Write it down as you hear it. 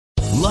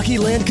Lucky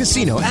Land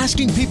Casino,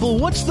 asking people,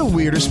 what's the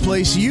weirdest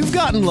place you've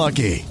gotten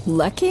lucky?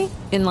 Lucky?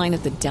 In line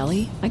at the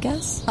deli, I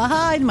guess?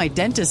 Aha, in my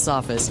dentist's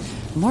office.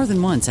 More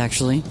than once,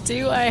 actually.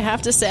 Do I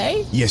have to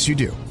say? Yes, you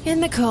do. In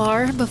the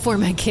car before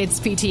my kids'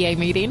 PTA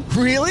meeting.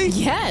 Really?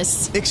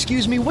 Yes.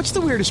 Excuse me, what's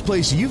the weirdest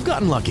place you've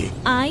gotten lucky?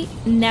 I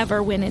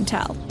never win and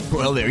tell.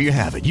 Well, there you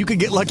have it. You can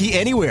get lucky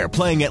anywhere,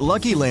 playing at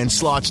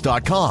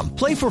LuckyLandSlots.com.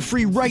 Play for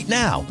free right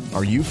now.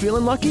 Are you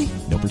feeling lucky?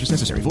 No purchase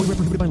necessary. Void where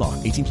prohibited by law.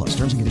 18 plus.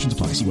 Terms and conditions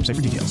apply. See website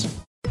for details.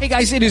 Hey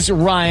guys, it is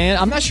Ryan.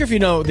 I'm not sure if you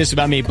know this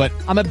about me, but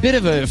I'm a bit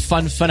of a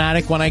fun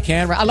fanatic when I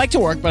can. I like to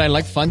work, but I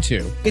like fun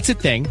too. It's a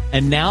thing.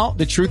 And now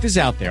the truth is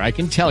out there. I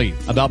can tell you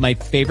about my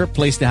favorite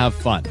place to have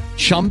fun.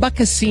 Chumba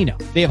Casino.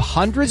 They have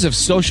hundreds of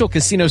social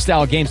casino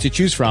style games to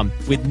choose from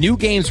with new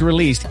games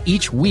released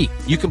each week.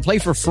 You can play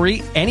for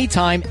free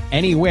anytime,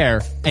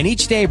 anywhere. And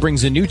each day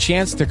brings a new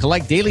chance to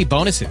collect daily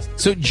bonuses.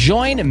 So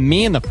join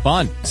me in the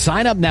fun.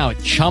 Sign up now at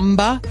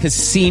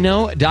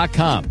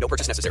ChumbaCasino.com. No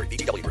purchase necessary.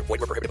 VGW. Void where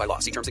prohibited by law.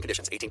 See terms and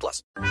conditions. 18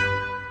 plus.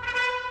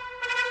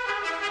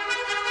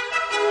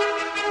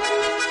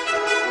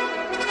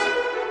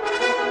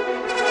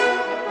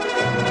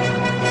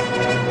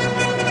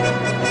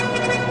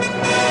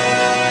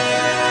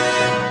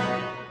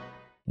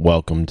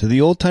 Welcome to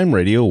the Old Time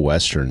Radio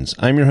Westerns.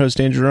 I'm your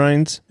host, Andrew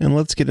Rhines, and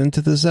let's get into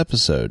this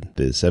episode.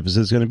 This episode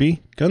is going to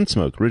be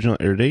Gunsmoke. Original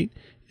air date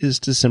is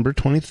December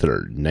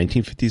 23rd,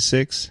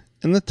 1956,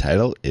 and the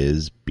title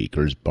is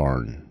Beeker's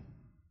Barn.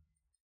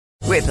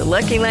 With the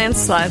Lucky Land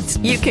Slots,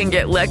 you can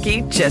get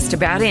lucky just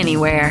about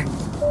anywhere.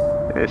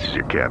 This is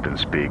your captain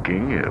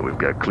speaking. We've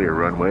got clear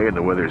runway and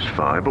the weather's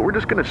fine, but we're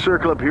just going to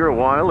circle up here a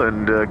while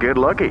and get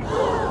lucky.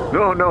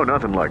 No,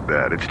 nothing like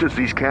that. It's just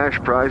these cash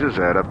prizes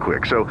add up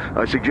quick. So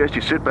I suggest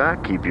you sit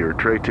back, keep your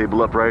tray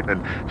table upright,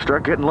 and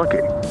start getting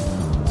lucky.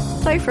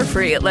 Play for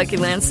free at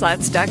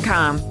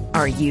LuckyLandSlots.com.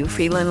 Are you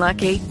feeling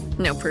lucky?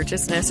 No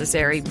purchase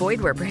necessary.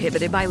 Void where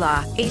prohibited by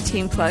law.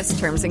 18 plus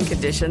terms and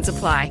conditions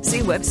apply. See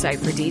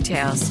website for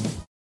details.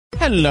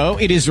 Hello,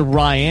 it is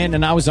Ryan,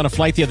 and I was on a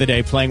flight the other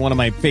day playing one of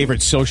my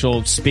favorite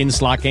social spin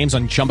slot games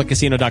on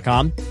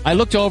ChumbaCasino.com. I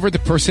looked over at the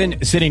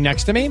person sitting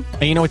next to me,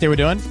 and you know what they were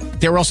doing?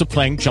 They were also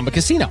playing Chumba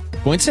Casino.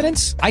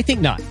 Coincidence? I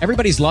think not.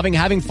 Everybody's loving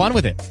having fun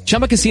with it.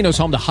 Chumba Casino is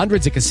home to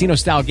hundreds of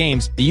casino-style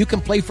games that you can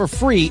play for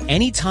free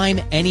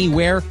anytime,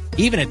 anywhere,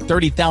 even at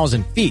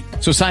 30,000 feet.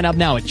 So sign up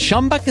now at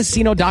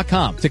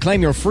ChumbaCasino.com to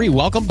claim your free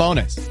welcome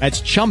bonus. That's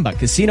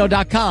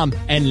ChumbaCasino.com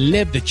and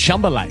live the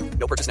Chumba life.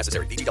 No purchase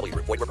necessary. VGW.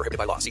 Void where prohibited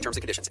by law. See terms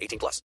and conditions. 18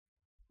 plus.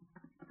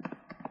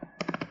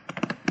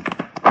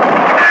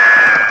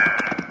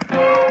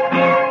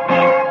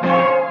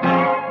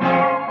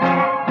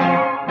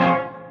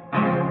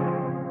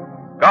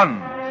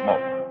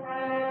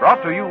 Gunsmoke.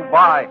 Brought to you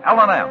by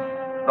L&M,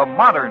 the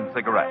modern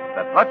cigarette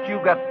that lets you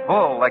get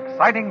full,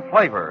 exciting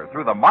flavor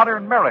through the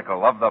modern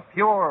miracle of the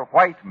pure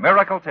white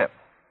miracle tip.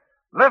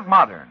 Live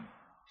modern.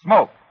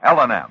 Smoke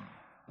L&M.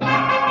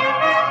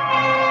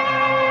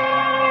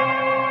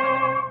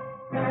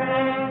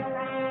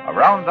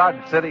 Around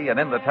Dodge City and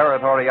in the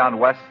territory on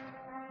West,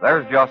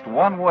 there's just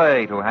one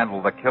way to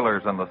handle the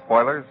killers and the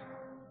spoilers,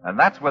 and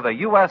that's with a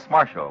U.S.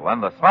 Marshal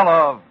and the smell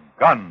of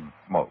gun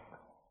smoke.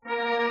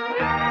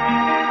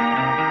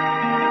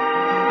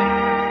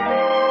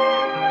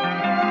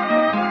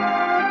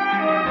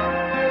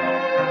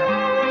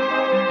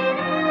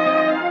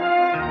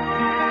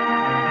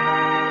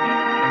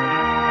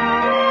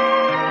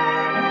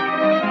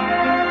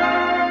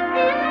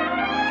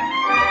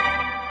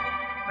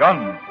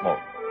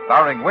 Gunsmoke,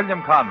 starring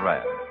William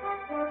Conrad.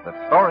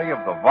 The story of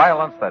the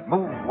violence that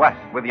moved west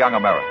with young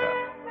America.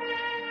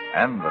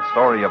 And the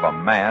story of a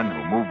man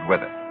who moved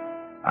with it.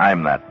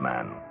 I'm that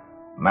man.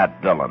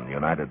 Matt Dillon,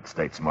 United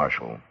States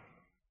Marshal.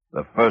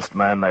 The first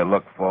man they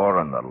look for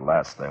and the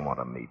last they want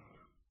to meet.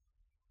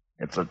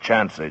 It's a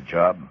chancy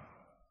job,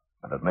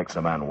 and it makes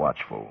a man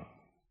watchful.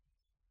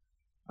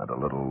 And a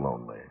little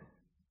lonely.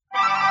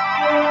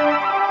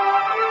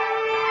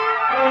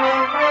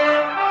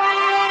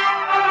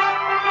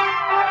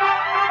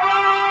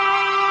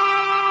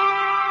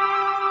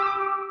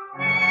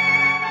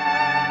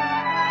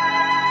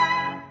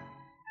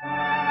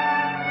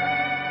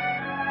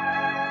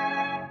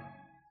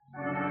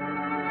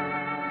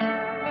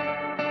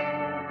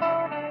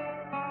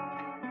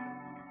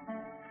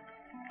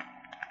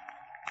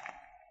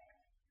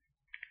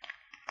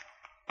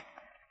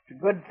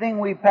 Good thing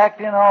we packed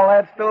in all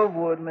that stove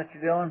wood, Mr.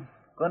 Dillon.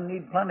 Gonna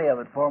need plenty of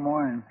it for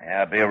morning.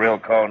 Yeah, it'll be a real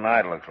cold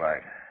night, looks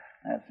like.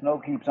 That snow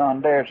keeps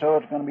on there, so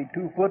it's gonna be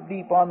 2 foot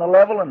deep on the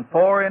level and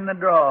 4 in the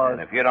draws.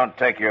 And if you don't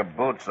take your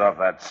boots off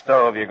that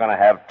stove, you're gonna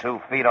have 2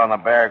 feet on the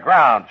bare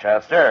ground,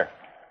 Chester.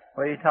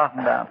 What are you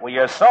talking about? Well,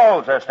 your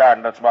soles are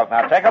starting to smoke.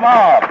 Now take them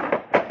off.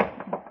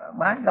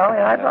 My golly,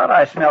 I thought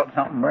I smelled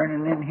something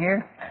burning in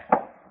here.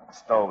 The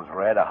stove's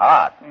red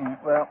hot.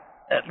 Well,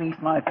 at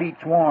least my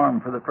feet's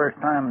warm for the first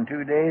time in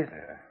 2 days.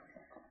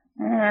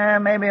 Yeah,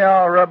 maybe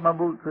I'll rub my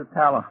boots with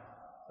tallow.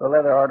 The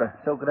leather ought to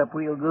soak it up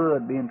real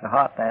good, being so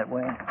hot that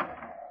way.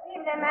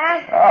 Evening,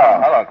 Matt.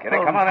 Oh, hello, Kitty.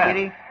 Hello, Come on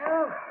Kitty.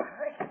 Oh,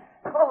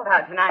 cold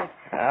out tonight.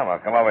 Yeah, well,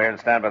 come over here and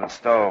stand by the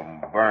stove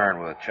and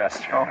burn with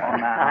Chester. Oh,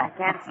 no. I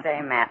can't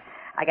stay, Matt.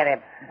 I got to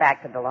get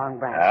back to the Long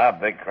Branch. Ah,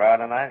 big crowd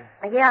tonight?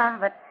 Yeah,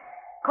 but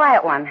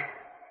quiet one.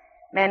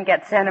 Men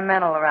get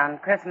sentimental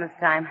around Christmas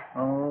time.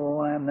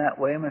 Oh, I'm that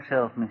way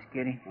myself, Miss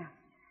Kitty.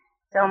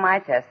 So am I,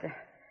 Chester.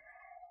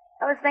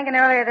 I was thinking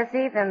earlier this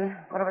evening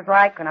what it was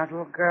like when I was a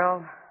little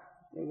girl.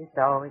 You used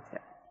to always say...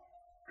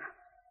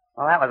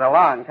 Well, that was a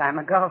long time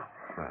ago.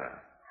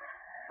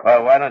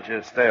 Well, why don't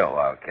you stay a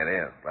while, Kitty,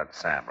 and let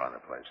Sam run the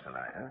place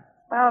tonight, huh?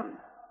 Well,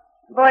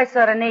 boys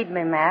sort of need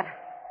me, Matt.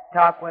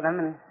 Talk with them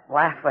and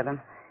laugh with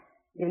them.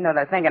 Even though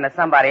they're thinking of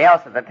somebody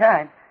else at the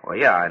time. Well,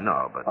 yeah, I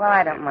know, but... Well,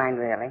 I don't mind,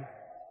 really.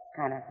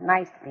 Kind of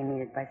nice to be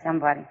needed by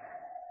somebody.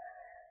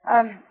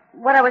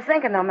 What I was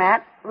thinking, though,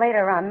 Matt, later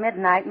around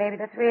midnight, maybe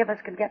the three of us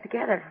could get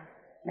together.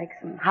 Make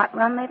some hot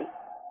rum, maybe?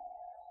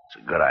 It's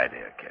a good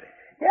idea, Kitty.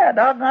 Yeah,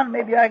 doggone,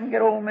 maybe I can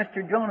get old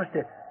Mr. Jonas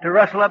to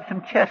rustle up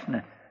some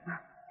chestnuts.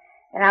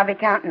 And I'll be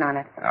counting on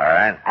it. All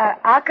right.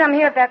 I'll come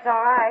here if that's all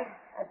right.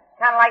 I'd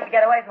kind of like to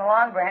get away from the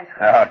Long Branch.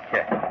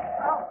 Okay.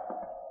 Oh,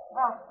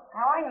 well,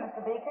 how are you,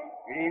 Mr. Beeker?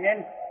 Good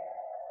evening.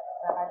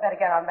 Well, I'd better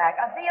get on back.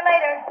 I'll see you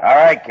later. All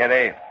right,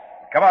 Kitty.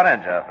 Come on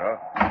in, Jethro.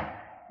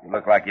 You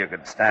look like you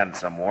could stand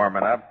some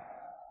warming up.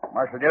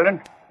 Marshal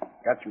Dillon,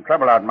 got some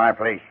trouble out in my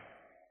place.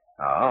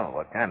 Oh,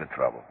 what kind of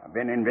trouble? I've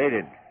been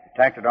invaded,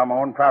 attacked it on my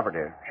own property,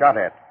 shot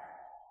at.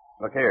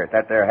 Look here, at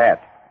that there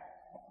hat.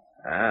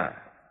 Ah,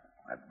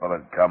 that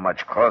bullet come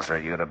much closer,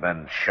 you'd have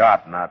been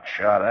shot, not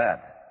shot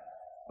at.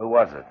 Who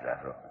was it,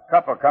 Jethro? A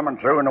couple coming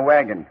through in a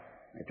wagon.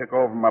 They took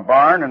over my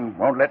barn and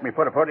won't let me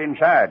put a foot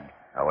inside.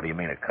 Now, what do you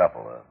mean a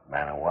couple? A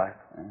man and wife?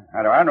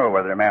 How do I know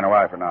whether they're man or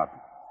wife or not?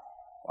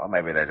 Well,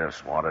 maybe they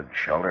just wanted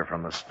shelter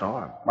from the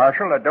storm.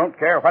 Marshal, I don't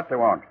care what they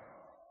want.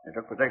 They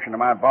took possession of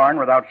my barn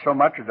without so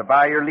much as to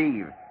buy your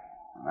leave.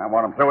 And I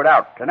want them throw it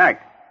out tonight.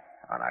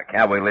 Oh, now,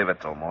 can't we leave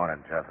it till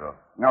morning, Jethro?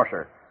 No,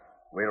 sir.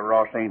 Will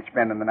Ross ain't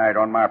spending the night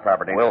on my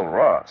property. Will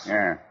Ross?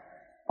 Yeah.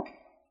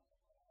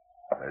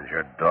 Is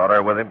your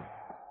daughter with him?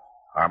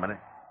 Harmony?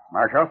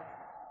 Marshal,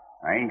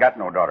 I ain't got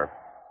no daughter.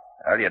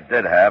 Well, you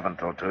did have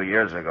until 2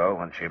 years ago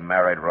when she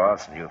married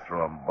Ross and you threw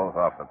them both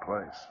off the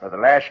place. For the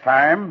last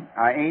time,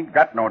 I ain't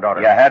got no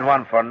daughter. You had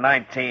one for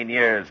 19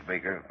 years,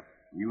 Beeker.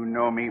 You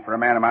know me for a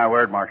man of my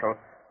word, Marshal.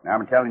 Now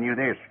I'm telling you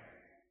this.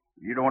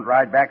 If you don't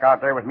ride back out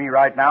there with me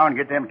right now and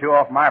get them two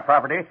off my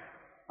property,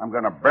 I'm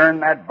going to burn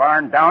that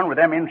barn down with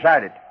them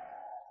inside it.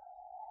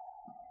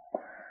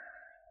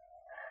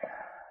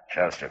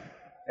 Chester.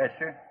 Yes,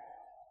 sir?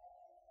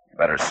 You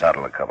better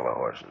saddle a couple of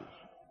horses.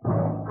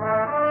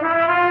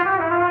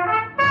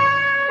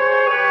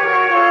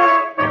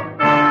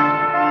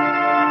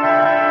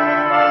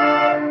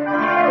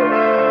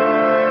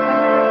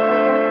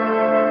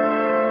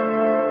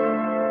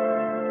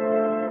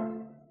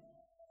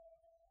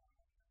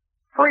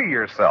 Free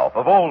yourself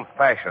of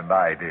old-fashioned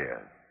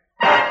ideas.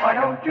 Why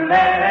don't you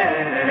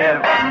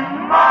live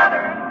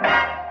modern?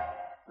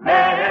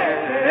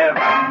 Live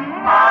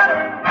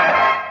modern.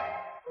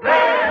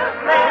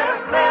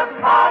 Live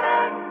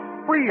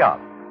modern. Free up.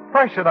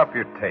 Freshen up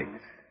your taste.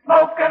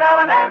 Smoke an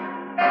L&M.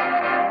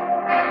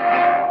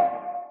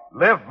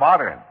 Live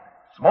modern.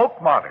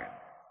 Smoke modern.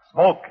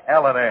 Smoke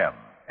L&M.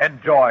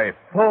 Enjoy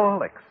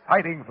full,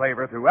 exciting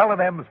flavor through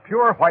L&M's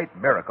Pure White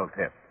Miracle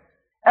Tip.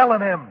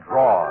 L&M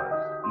draws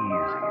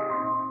easier.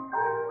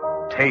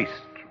 Tastes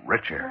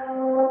richer.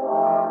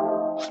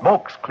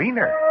 Smokes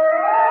cleaner.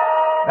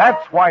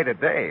 That's why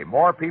today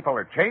more people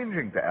are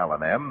changing to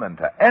L&M than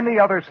to any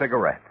other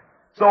cigarette.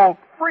 So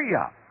free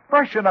up.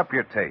 Freshen up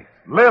your taste.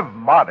 Live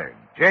modern.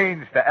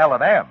 Change to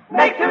L&M.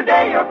 Make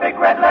today your big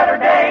red letter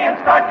day and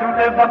start to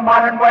live the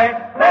modern way.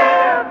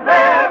 Live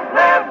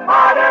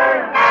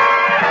modern.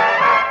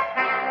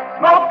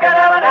 Smoke an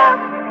L&M.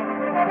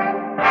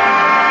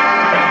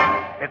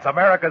 It's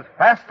America's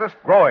fastest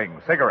growing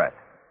cigarette.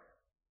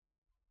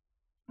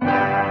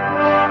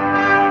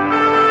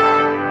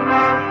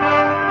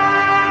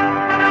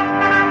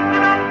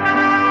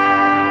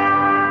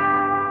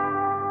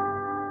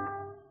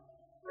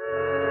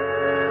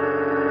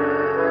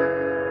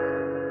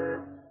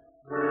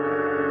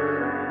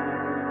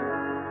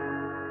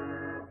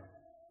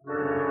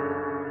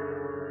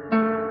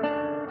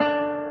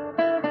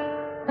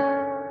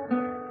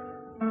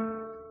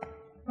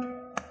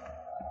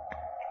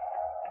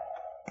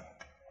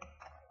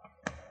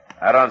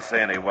 I don't see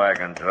any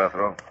wagon,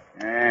 Jethro.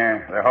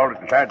 Yeah, they're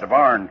halted inside the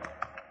barn.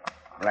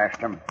 Blast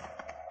them.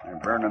 They're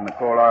burning the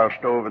coal oil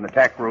stove in the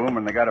tack room,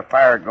 and they got a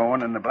fire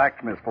going in the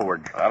blacksmith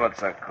forge. Well,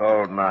 it's a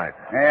cold night.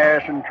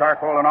 Yes, and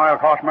charcoal and oil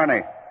cost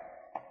money.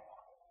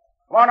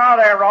 Come on out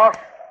there, Ross.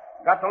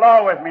 Got the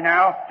law with me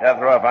now.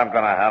 Jethro, if I'm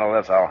going to handle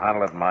this, I'll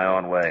handle it my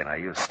own way. Now,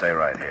 you stay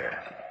right here.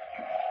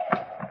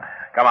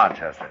 Come on,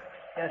 Chester.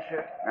 Yes,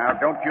 sir. Now,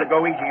 don't you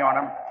go easy on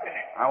them.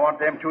 I want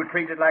them two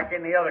treated like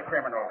any other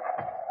criminals.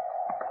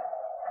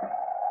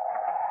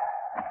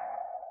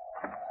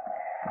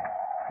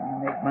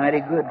 You make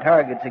mighty good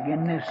targets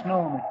again this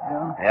snow, Mr.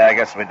 Jones. Yeah, I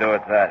guess we do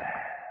it that.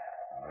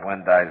 The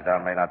wind dies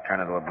down, may not turn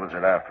into a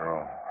blizzard after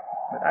all.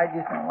 But I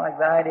just don't like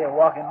the idea of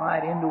walking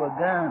right into a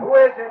gun. Who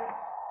is it?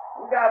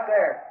 Who got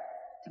there?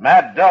 It's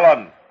Matt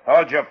Dillon.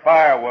 Hold your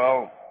fire,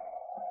 Will.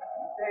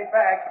 Stay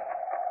back.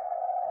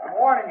 I'm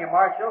warning you,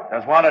 Marshal.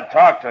 Just want to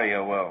talk to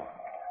you, Will.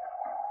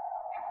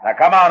 Now,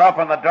 come on,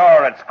 open the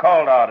door. It's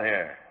cold out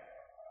here.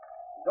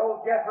 Is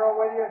old Jethro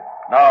with you?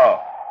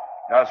 No,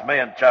 just me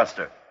and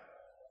Chester.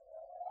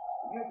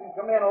 You can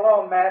come in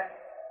alone, Matt.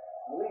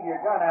 You leave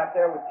your gun out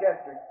there with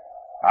Chester.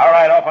 All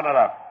right, open it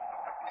up.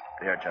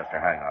 Here, Chester,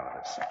 hang on to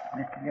this.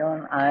 Mr.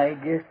 Dillon, I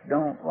just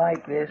don't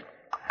like this.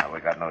 Now, we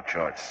got no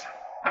choice.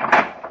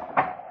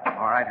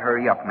 All right,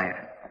 hurry up,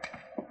 Matt.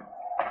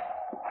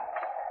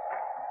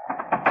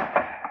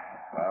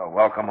 Well,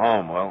 welcome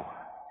home, Will.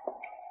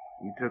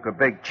 You took a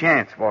big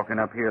chance walking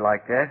up here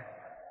like that.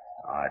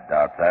 I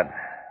doubt that.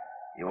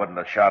 You wouldn't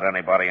have shot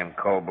anybody in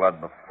cold blood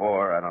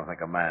before. I don't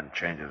think a man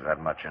changes that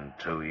much in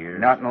 2 years.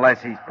 Not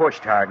unless he's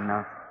pushed hard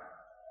enough.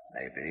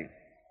 Maybe.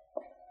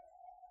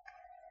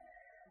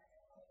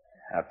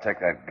 Now, take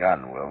that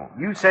gun, Will.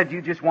 You said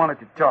you just wanted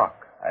to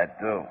talk. I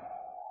do,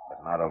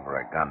 but not over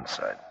a gun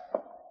sight.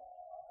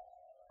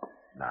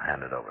 Now,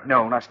 hand it over.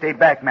 No, now stay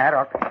back, Matt.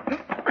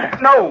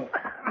 No!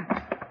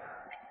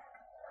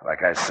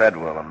 Like I said,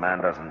 Will, a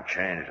man doesn't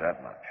change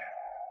that much.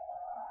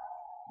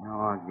 No,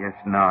 I guess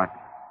not.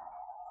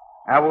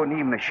 I wouldn't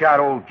even have shot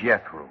old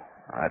Jethro.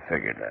 I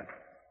figured that.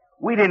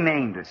 We didn't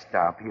aim to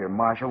stop here,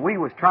 Marshal. We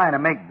was trying to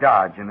make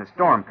Dodge, and the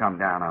storm come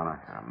down on us.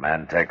 A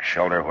man takes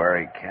shelter where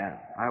he can.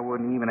 I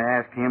wouldn't even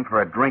ask him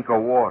for a drink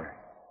of water.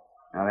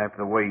 Not after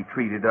the way he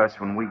treated us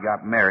when we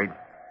got married.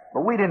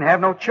 But we didn't have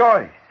no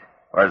choice.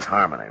 Where's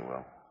Harmony,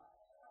 Will?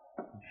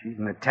 She's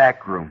in the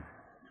tack room.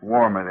 It's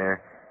warmer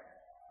there.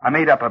 I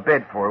made up a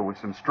bed for her with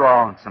some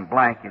straw and some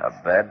blankets. A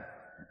bed?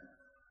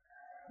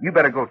 You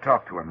better go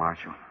talk to her,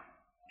 Marshal.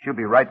 She'll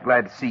be right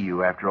glad to see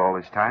you after all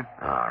this time.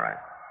 All right.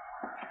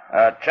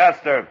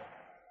 Chester.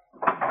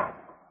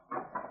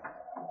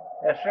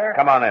 Yes, sir?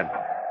 Come on in.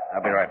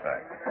 I'll be right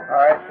back. All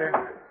right, sir.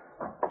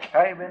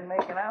 How you been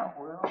making out,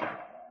 Will?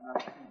 Not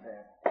too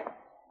bad.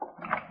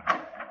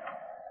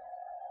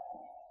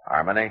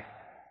 Harmony?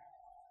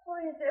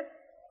 What is it?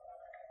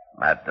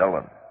 Matt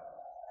Dillon.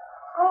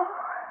 Oh,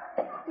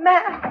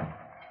 Matt.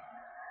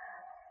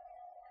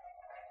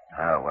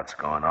 What's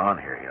going on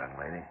here, young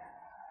lady?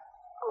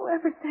 Oh,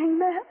 everything,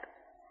 Matt.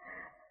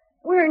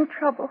 We're in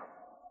trouble.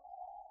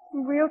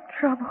 Real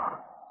trouble.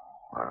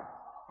 Well,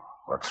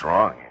 what's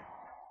wrong?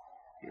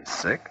 You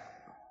sick?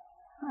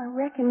 I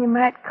reckon you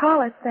might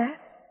call it that.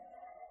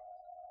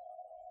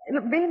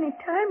 It'll be any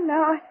time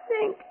now, I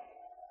think.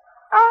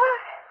 Oh.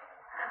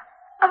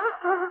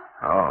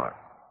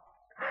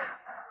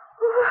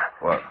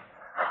 Well,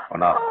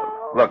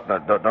 now, look,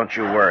 don't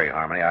you worry,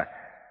 Harmony.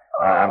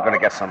 I'm going to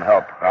get some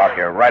help out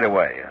here right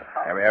away.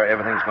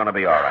 Everything's going to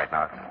be all right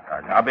now.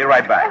 I'll be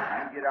right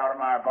back. You get out of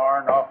my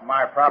barn, off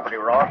my property,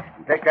 Ross.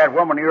 And take that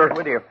woman of yours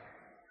with you.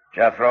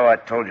 Jethro, I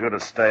told you to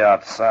stay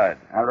outside.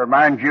 I'll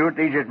remind you,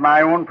 these is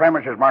my own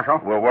premises, Marshal.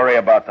 We'll worry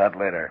about that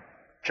later.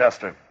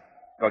 Chester,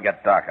 go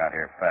get Doc out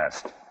here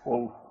fast.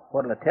 Well,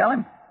 what'll I tell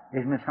him?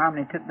 Is Miss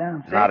Harmony took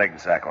down sick? Not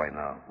exactly,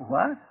 no.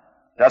 What?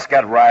 Just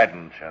get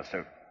riding,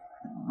 Chester.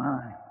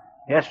 My.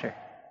 Yes, sir.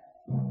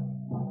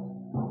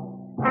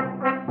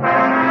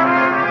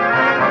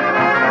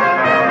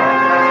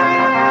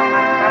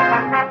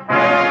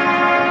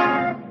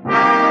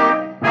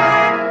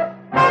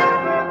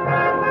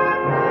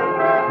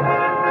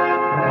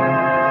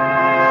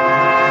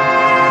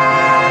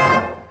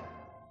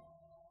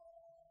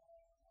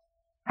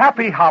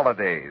 Happy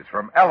holidays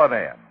from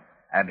L&M.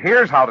 And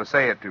here's how to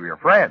say it to your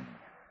friends.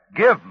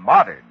 Give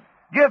modern.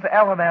 Give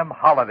L&M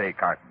holiday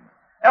cartons.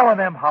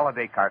 L&M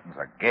holiday cartons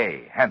are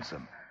gay,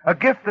 handsome. A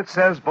gift that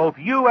says both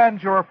you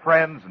and your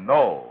friends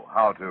know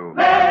how to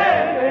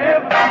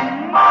live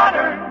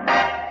modern.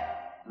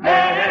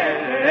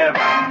 Live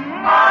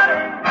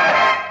modern.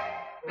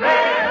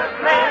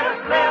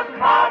 Live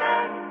modern.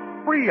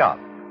 free up.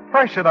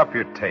 Freshen up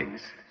your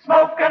taste.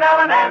 Smoke an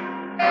L&M.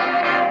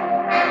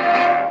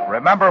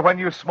 Remember, when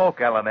you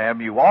smoke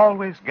L&M, you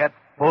always get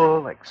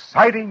full,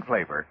 exciting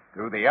flavor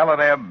through the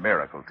L&M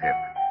Miracle Tip.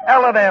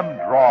 L&M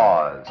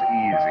draws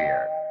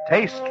easier,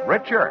 tastes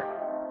richer,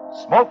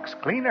 smokes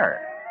cleaner.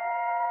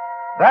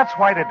 That's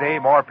why today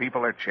more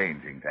people are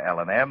changing to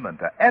L&M than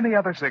to any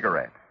other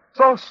cigarette.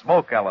 So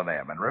smoke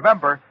L&M, and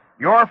remember,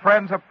 your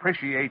friends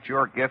appreciate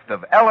your gift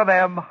of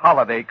L&M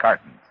holiday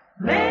cartons.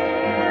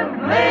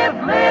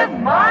 Live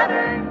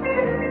modern.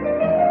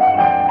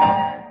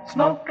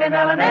 Smoke an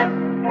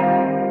L&M.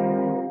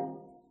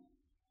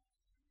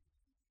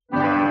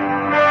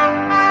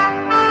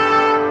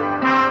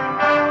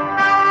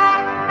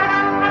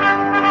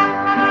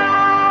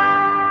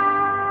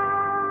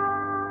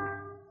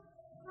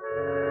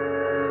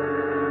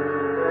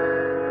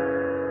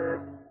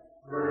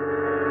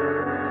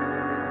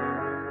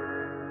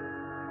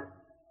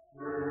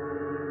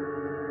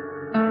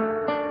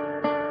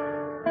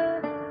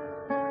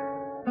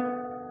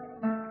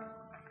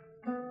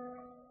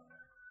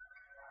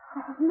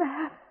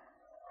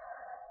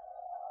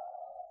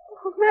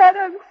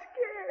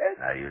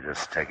 Now, you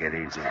just take it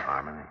easy,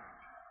 Harmony.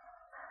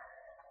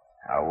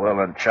 Now,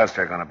 Will and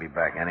Chester are going to be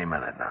back any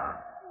minute now.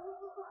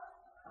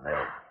 And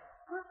they'll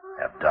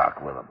have Doc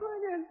with them. Why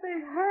don't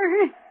they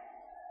hurry?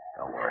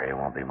 Don't worry, it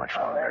won't be much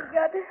Oh, longer. they've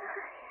got to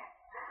hurry.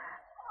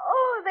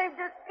 Oh, they've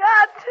just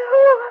got to.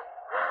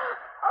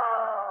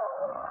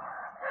 Oh.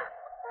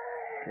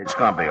 It's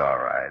going to be all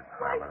right,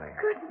 Harmony.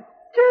 Couldn't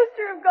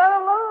Chester have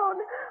gone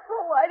alone?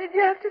 Oh, why did you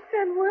have to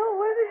send Will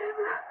with him?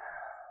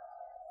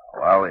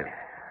 Well, if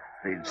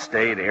he'd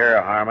stayed here,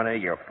 Harmony,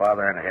 your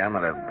father and him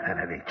would have been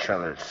at each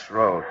other's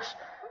throats.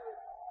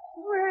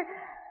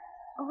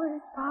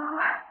 Where's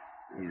Pa?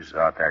 He's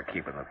out there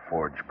keeping the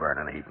forge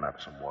burning, heating up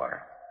some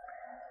water.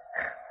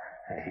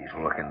 He's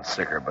looking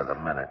sicker by the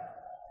minute.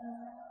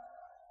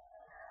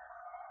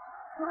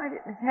 Why did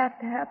it have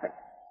to happen?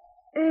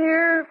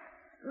 Here,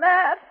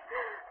 Matt.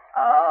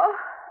 Oh.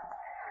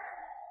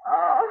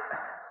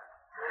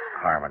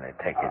 Harmony,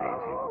 take it easy.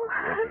 Oh,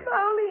 Would if you? I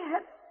only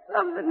had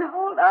something to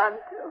hold on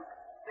to.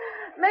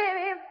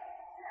 Maybe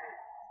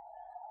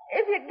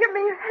if you'd give me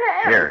your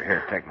hand.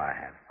 Here, take my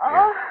hand.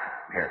 Oh.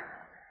 Here.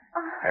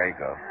 There you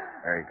go.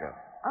 There you go.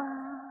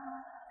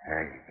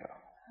 There you go.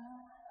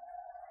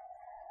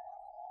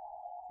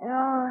 You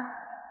know,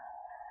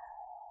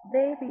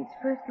 baby's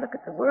first look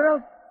at the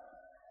world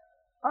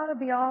ought to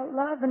be all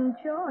love and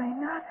joy,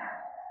 not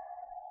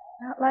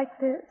like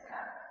this.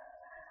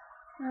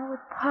 Now, with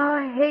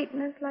Pa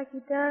hating us like he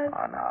does.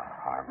 Oh, no,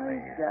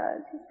 Harmony. He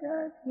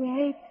does. He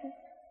hates us.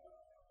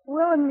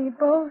 Will and me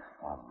both.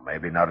 Well,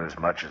 maybe not as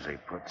much as he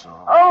puts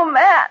on. Oh,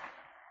 Matt.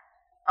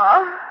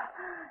 Oh,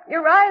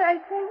 you're right, I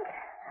think.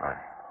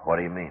 What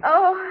do you mean?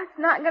 Oh, it's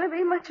not going to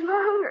be much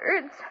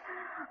longer. It's...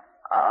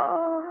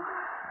 Oh...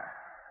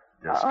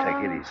 Just take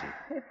it easy.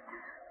 If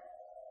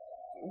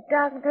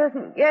Doc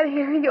doesn't get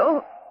here,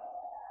 you'll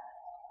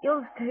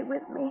stay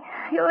with me.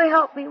 You'll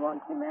help me,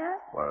 won't you, Matt?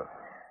 Well,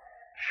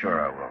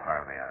 sure I will,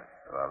 Harmony.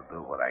 I'll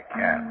do what I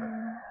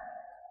can.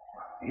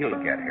 But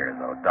he'll get here,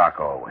 though. Doc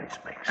always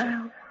makes it.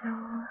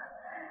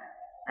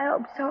 I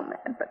hope so,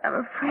 Matt, but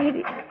I'm afraid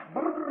he...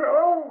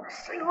 Oh,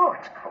 say, look.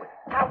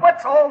 Now,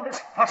 what's all this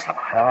fuss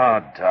about?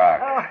 Oh,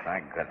 Doc.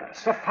 Thank goodness.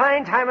 It's a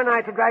fine time of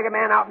night to drag a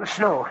man out in the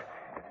snow.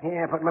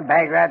 Yeah, put my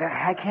bag right.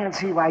 I can't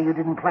see why you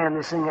didn't plan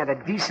this thing at a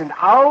decent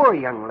hour,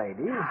 young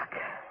lady. Doc,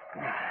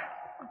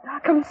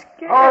 I'm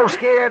scared. Oh,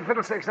 scared,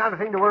 fiddlesticks. Not a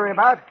thing to worry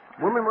about.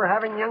 Women were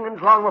having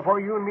young'uns long before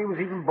you and me was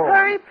even born.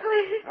 Hurry,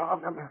 please.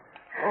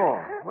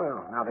 Oh,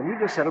 well, now then, you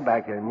just settle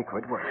back there and you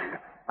quit worrying.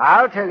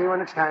 I'll tell you when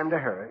it's time to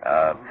hurry.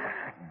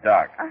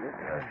 Doc,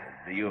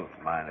 do you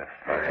mind if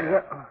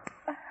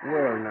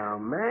Well, now,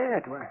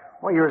 Matt,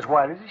 well, you're as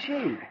white as a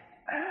sheet.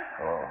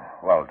 Oh,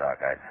 well, Doc,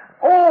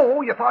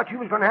 Oh, you thought you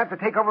was going to have to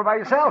take over by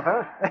yourself,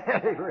 huh?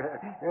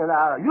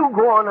 Now, you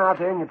go on out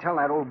there and you tell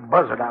that old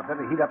buzzard out there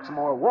to heat up some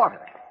more water.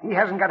 He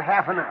hasn't got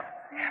half enough.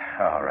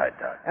 All right,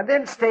 Doc. And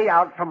then stay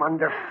out from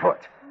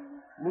underfoot.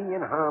 Me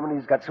and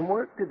Harmony's got some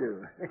work to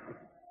do.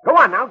 Go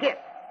on now,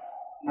 get.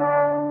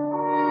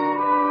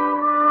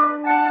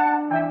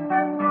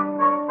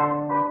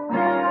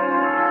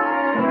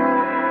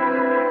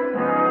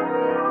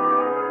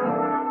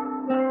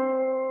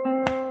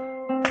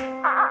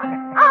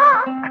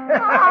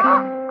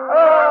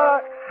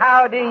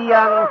 Howdy,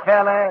 young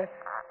fella.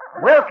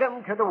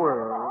 Welcome to the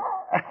world.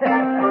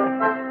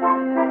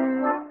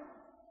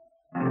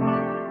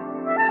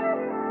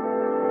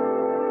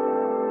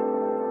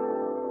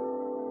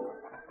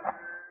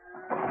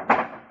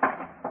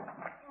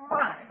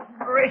 My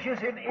gracious,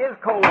 it is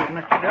cold,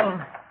 Mr.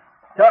 Dillon.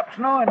 Stopped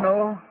snowing,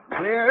 though.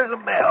 Clear as a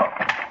bell.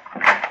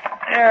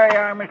 There you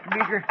are, Mr.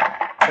 Beeker.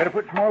 Better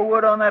put some more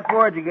wood on that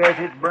forge, I guess.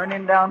 It's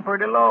burning down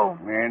pretty low.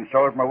 And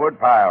so's my wood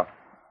pile.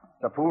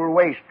 It's a fool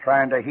waste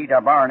trying to heat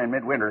a barn in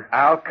midwinter.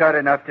 I'll cut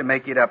enough to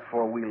make it up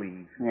before we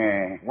leave.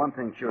 Yeah. One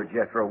thing sure,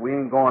 Jethro, we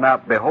ain't going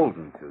out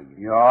beholden to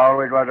you. You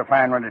always was a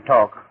fine one to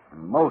talk.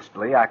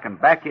 Mostly, I can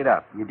back it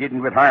up. You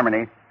didn't with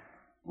Harmony.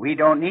 We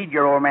don't need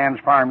your old man's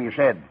farm, you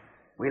said.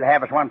 We'll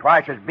have us one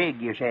twice as big,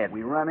 you said.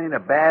 We run into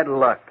bad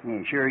luck.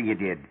 Yeah, sure you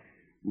did.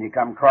 And you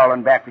come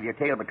crawling back with your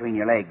tail between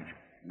your legs.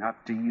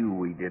 Not to you,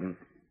 we didn't.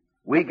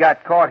 We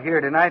got caught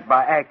here tonight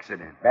by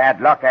accident. Bad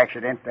luck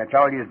accident. That's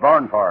all you was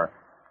born for.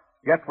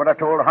 Just what I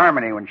told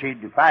Harmony when she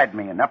defied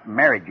me and up and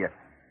married you.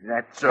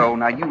 That's so.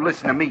 Now, you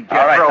listen to me, Jethro.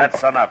 All right,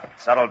 that's enough.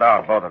 Settle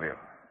down, both of you.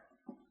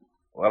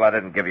 Well, I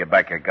didn't give you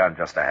back your gun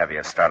just to have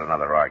you start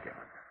another argument.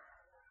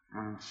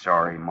 I'm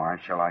sorry,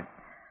 Marshal.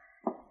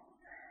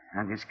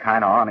 I'm just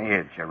kind of on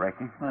edge, I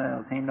reckon.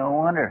 Well, it ain't no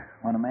wonder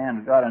when a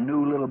man's got a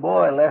new little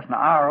boy less than an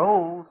hour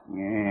old.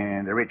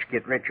 Yeah, the rich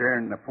get richer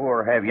and the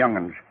poor have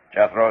young'uns.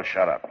 Jethro,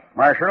 shut up.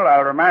 Marshal,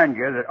 I'll remind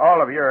you that all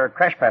of you are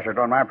trespassers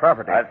on my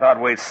property. I thought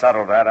we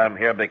settled that. I'm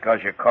here because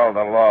you called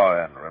the law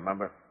in,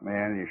 remember?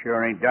 Well, you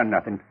sure ain't done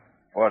nothing.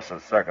 Force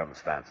of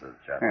circumstances,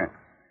 Jethro. Huh.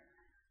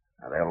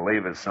 Now, they'll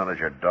leave as soon as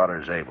your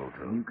daughter's able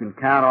to. You can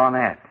count on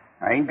that.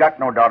 I ain't got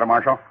no daughter,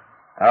 Marshal.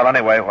 Well,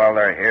 anyway, while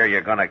they're here,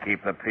 you're going to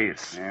keep the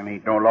peace. There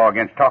ain't no law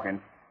against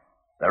talking.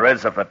 There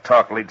is if the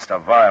talk leads to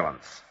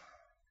violence.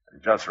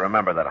 Just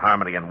remember that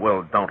Harmony and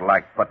Will don't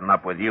like putting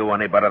up with you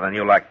any better than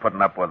you like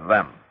putting up with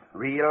them.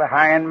 Real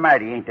high and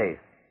mighty, ain't they?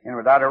 And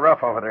without a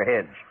ruff over their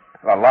heads.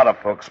 A lot of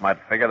folks might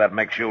figure that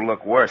makes you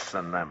look worse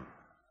than them.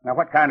 Now,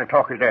 what kind of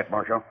talk is that,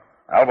 Marshal?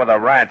 Well, with a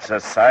ranch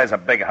this size, a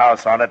big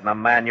house on it, and a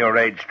man your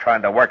age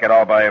trying to work it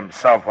all by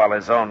himself while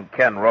his own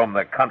kin roam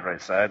the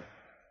countryside.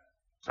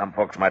 Some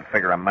folks might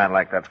figure a man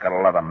like that's got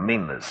a lot of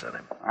meanness in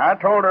him. I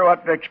told her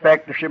what to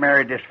expect if she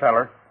married this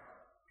feller.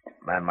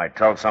 Man might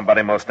tell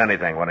somebody most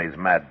anything when he's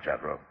mad,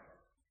 Jethro.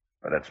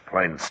 But it's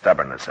plain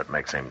stubbornness that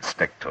makes him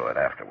stick to it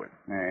afterward.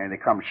 They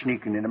come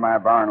sneaking into my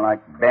barn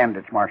like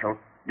bandits, Marshal.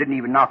 Didn't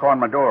even knock on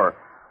my door.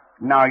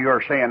 Now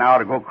you're saying I ought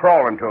to go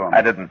crawling to them.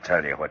 I didn't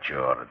tell you what you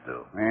ought to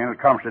do. Well, it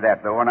comes to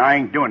that, though, and I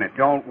ain't doing it.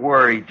 Don't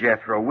worry,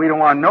 Jethro. We don't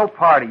want no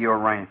part of your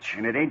ranch.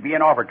 And it ain't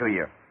being offered to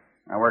you.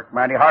 I worked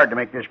mighty hard to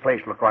make this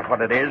place look like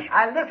what it is.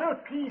 A little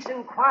peace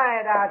and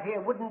quiet out here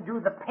wouldn't do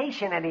the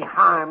patient any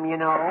harm, you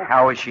know.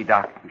 How is she,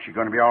 Doc? Is she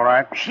going to be all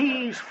right?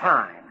 She's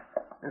fine.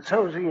 And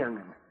so's the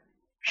young'un.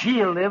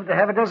 She'll live to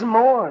have a dozen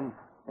more,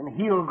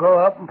 and he'll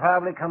grow up and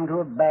probably come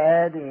to a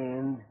bad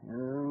end.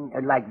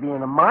 Like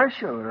being a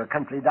marshal or a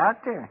country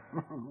doctor.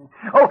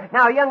 Oh,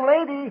 now, young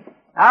lady,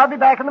 I'll be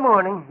back in the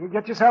morning. You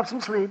get yourself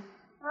some sleep.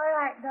 All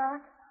right,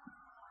 Doc.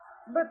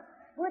 But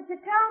would you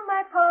tell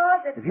my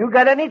pa that... If you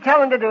got any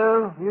telling to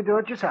do, you do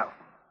it yourself.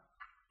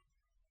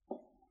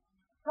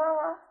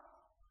 Pa?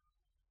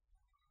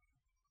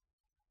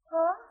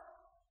 Pa?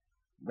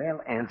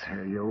 Well,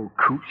 answer, you old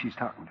coot. She's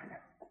talking to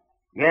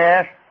you.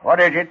 Yes? What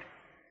is it?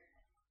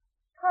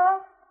 Pa?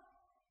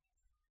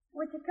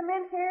 Would you come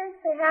in here and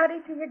say howdy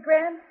to your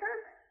grandson?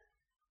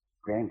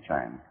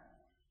 Grandson?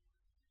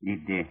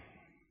 Did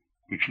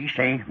she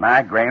say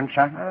my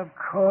grandson? Of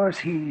course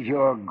he's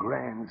your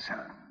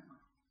grandson.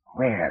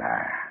 Well,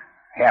 I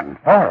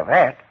hadn't thought of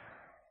that.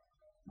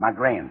 My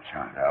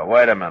grandson. Now,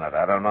 wait a minute.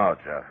 I don't know,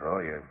 Jethro.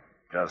 You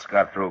just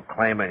got through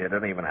claiming you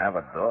didn't even have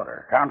a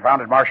daughter.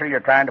 Confound it, Marshal. You're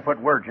trying to put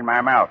words in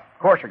my mouth. Of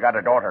course I got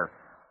a daughter.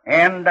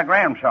 And a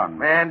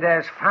grandson. And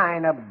as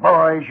fine a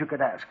boy as you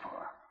could ask for.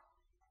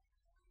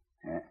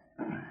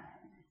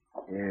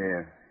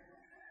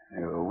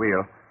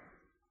 Will.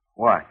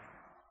 What?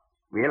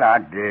 Will,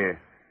 I'd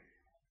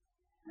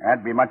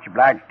be much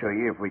obliged to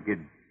you if we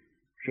could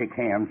shake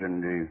hands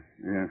and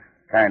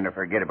kind of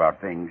forget about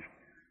things.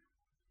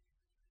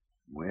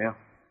 Well,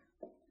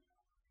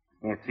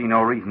 can't see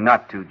no reason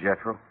not to,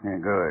 Jethro. Yeah,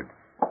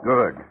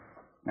 good.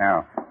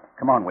 Now,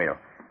 come on, Will.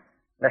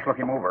 Let's look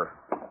him over.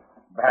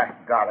 By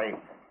golly,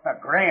 a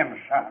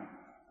grandson.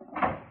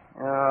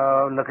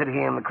 Oh, look at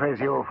him, the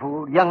crazy old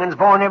fool. Young'un's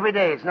born every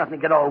day. It's nothing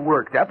to get all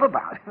worked up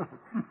about.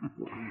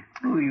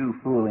 Who you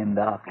fooling,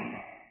 Doc?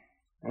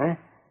 Huh?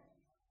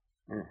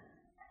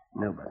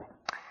 Nobody.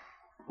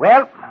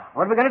 Well,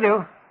 what are we going to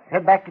do?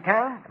 Head back to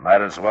town?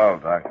 Might as well,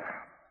 Doc.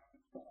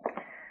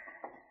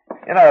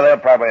 You know, they'll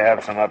probably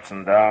have some ups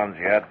and downs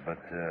yet, but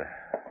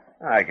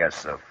I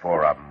guess the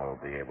four of them will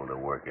be able to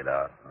work it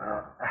out.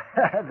 No.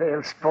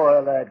 They'll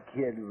spoil that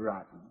kid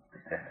rotten.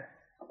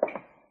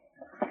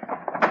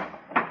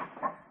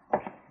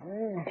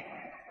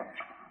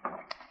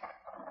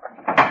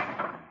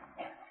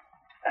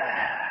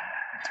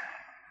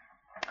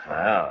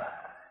 Well,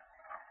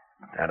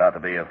 turned out to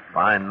be a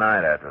fine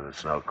night after the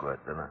snow quit,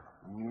 didn't it?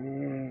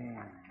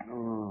 Yeah.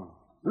 Oh.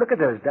 Look at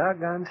those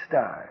doggone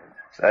stars.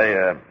 Say,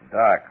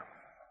 Doc,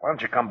 why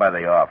don't you come by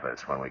the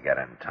office when we get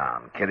in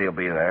town? Kitty will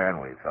be there,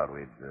 and we thought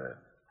we'd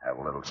have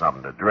a little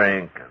something to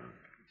drink and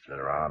sit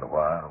around a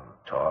while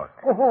and talk.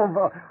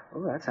 Oh,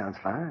 that sounds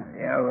fine.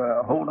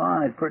 Yeah, hold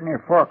on. It's pretty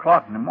near 4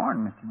 o'clock in the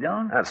morning, Mr.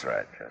 Dillon. That's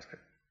right, Chester.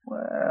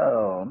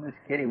 Well, Miss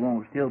Kitty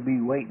won't still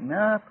be waiting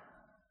up.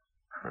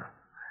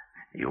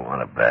 You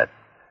want to bet?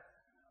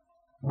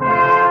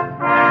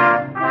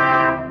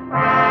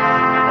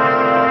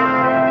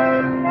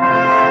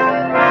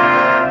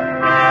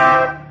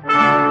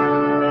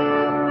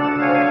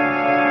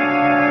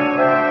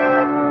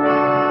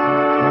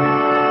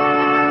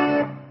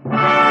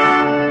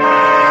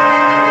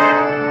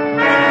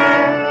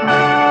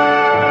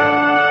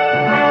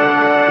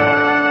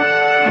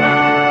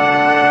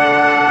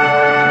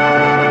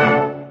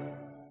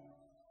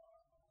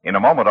 In a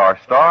moment, our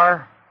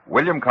star,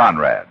 William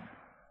Conrad.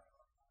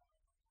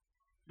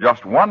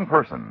 Just one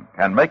person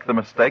can make the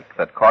mistake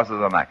that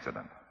causes an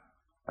accident.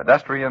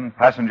 Pedestrian,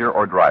 passenger,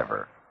 or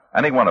driver.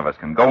 Any one of us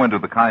can go into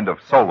the kind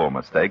of solo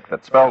mistake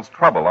that spells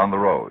trouble on the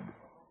road.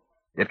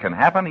 It can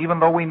happen even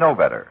though we know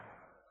better.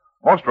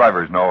 Most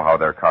drivers know how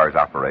their cars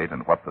operate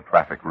and what the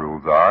traffic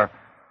rules are.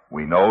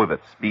 We know that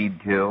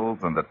speed kills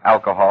and that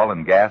alcohol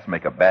and gas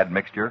make a bad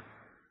mixture.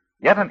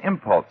 Yet an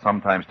impulse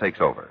sometimes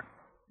takes over.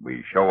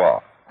 We show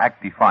off,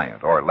 act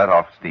defiant, or let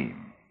off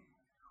steam.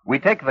 We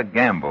take the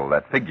gamble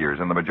that figures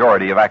in the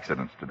majority of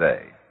accidents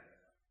today.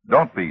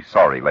 Don't be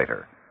sorry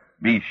later.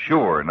 Be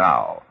sure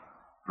now.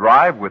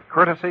 Drive with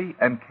courtesy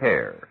and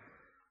care.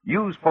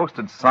 Use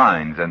posted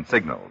signs and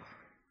signals.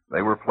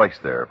 They were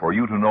placed there for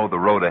you to know the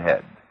road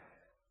ahead.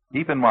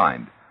 Keep in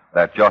mind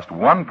that just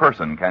one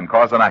person can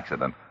cause an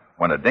accident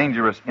when a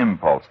dangerous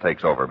impulse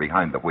takes over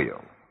behind the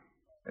wheel.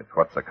 It's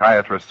what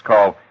psychiatrists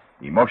call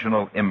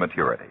emotional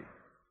immaturity.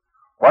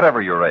 Whatever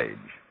your age,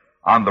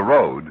 on the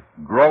road,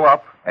 grow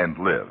up and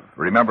live.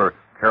 Remember,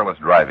 careless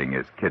driving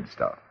is kid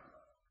stuff.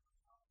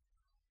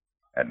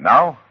 And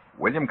now,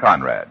 William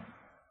Conrad.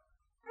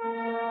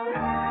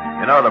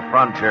 You know, the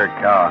frontier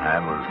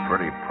cowhand was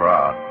pretty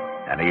proud,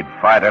 and he'd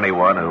fight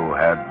anyone who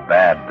had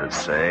bad to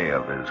say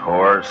of his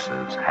horse,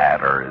 his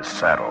hat, or his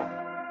saddle.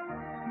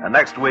 And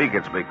next week,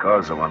 it's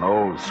because of an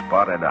old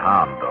spotted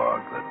hound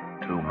dog that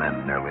two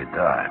men nearly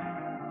died.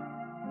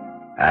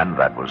 And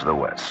that was the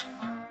West.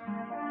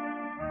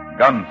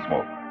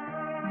 Gunsmoke.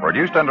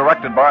 Produced and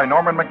directed by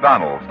Norman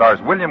MacDonald, stars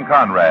William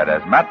Conrad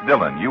as Matt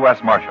Dillon,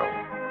 U.S. Marshal.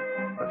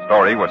 The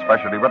story was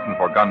specially written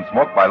for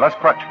Gunsmoke by Les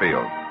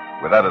Crutchfield,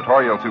 with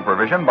editorial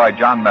supervision by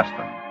John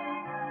Meston.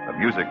 The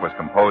music was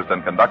composed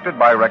and conducted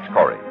by Rex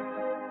Corey.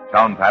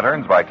 Sound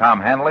patterns by Tom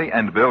Hanley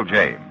and Bill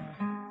James.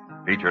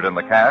 Featured in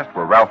the cast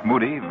were Ralph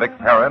Moody, Vic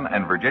Perrin,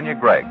 and Virginia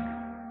Gregg.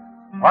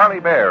 Parley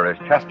Bear is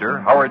Chester,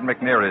 Howard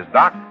McNear is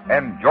Doc,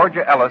 and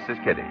Georgia Ellis is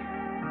Kitty.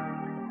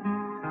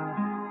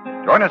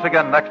 Join us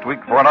again next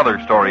week for another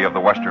story of the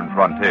Western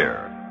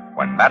frontier,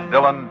 when Matt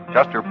Dillon,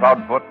 Chester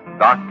Proudfoot,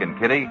 Doc, and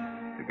Kitty,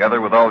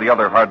 together with all the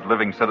other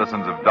hard-living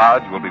citizens of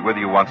Dodge, will be with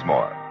you once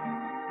more.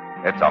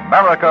 It's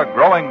America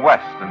growing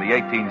west in the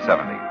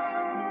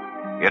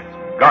 1870s. It's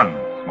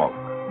Gunsmoke.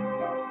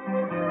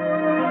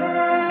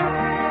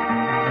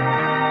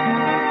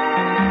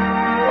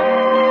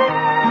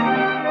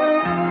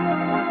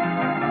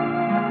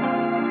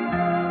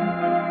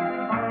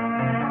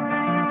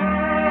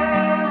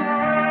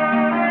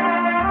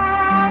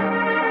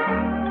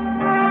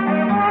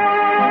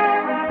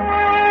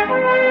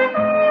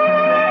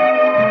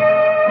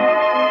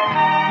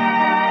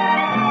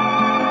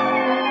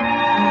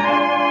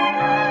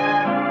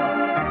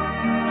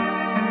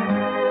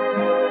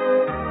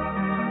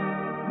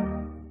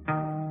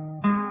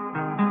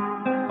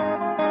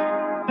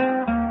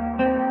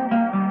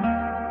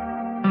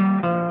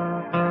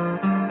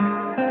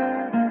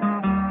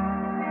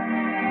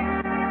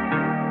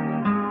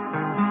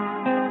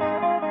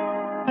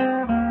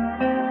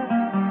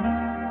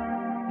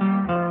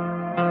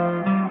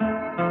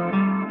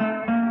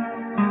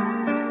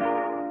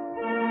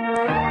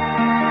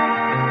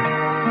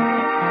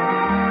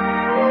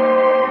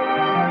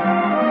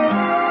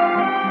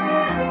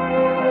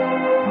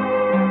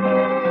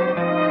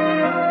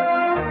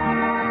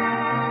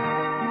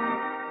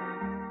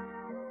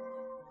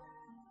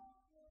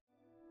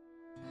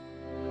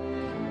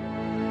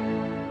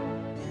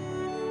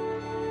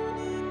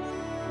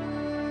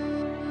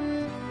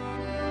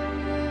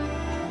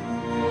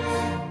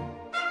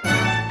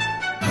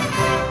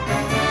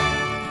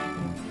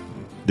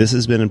 This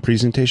has been a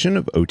presentation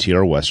of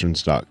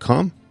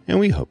OTRWesterns.com, and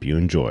we hope you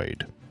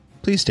enjoyed.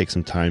 Please take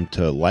some time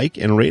to like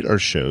and rate our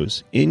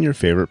shows in your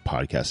favorite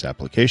podcast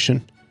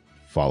application.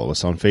 Follow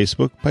us on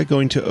Facebook by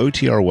going to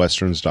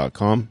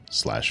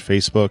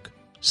OTRWesterns.com/Facebook.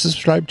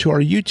 Subscribe to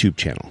our YouTube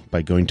channel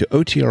by going to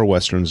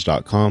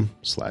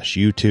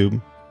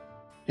OTRWesterns.com/YouTube.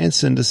 And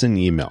send us an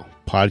email,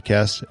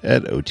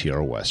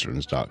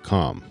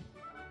 podcast@OTRWesterns.com.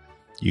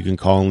 You can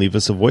call and leave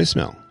us a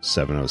voicemail,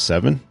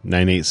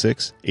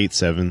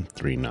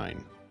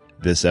 707-986-8739.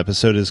 This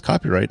episode is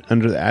copyright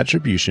under the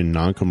Attribution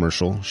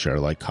Non-Commercial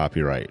Share-alike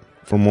copyright.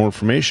 For more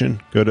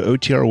information, go to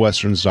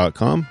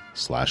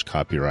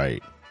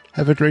OTRWesterns.com/copyright.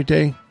 Have a great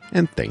day,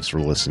 and thanks for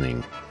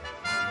listening.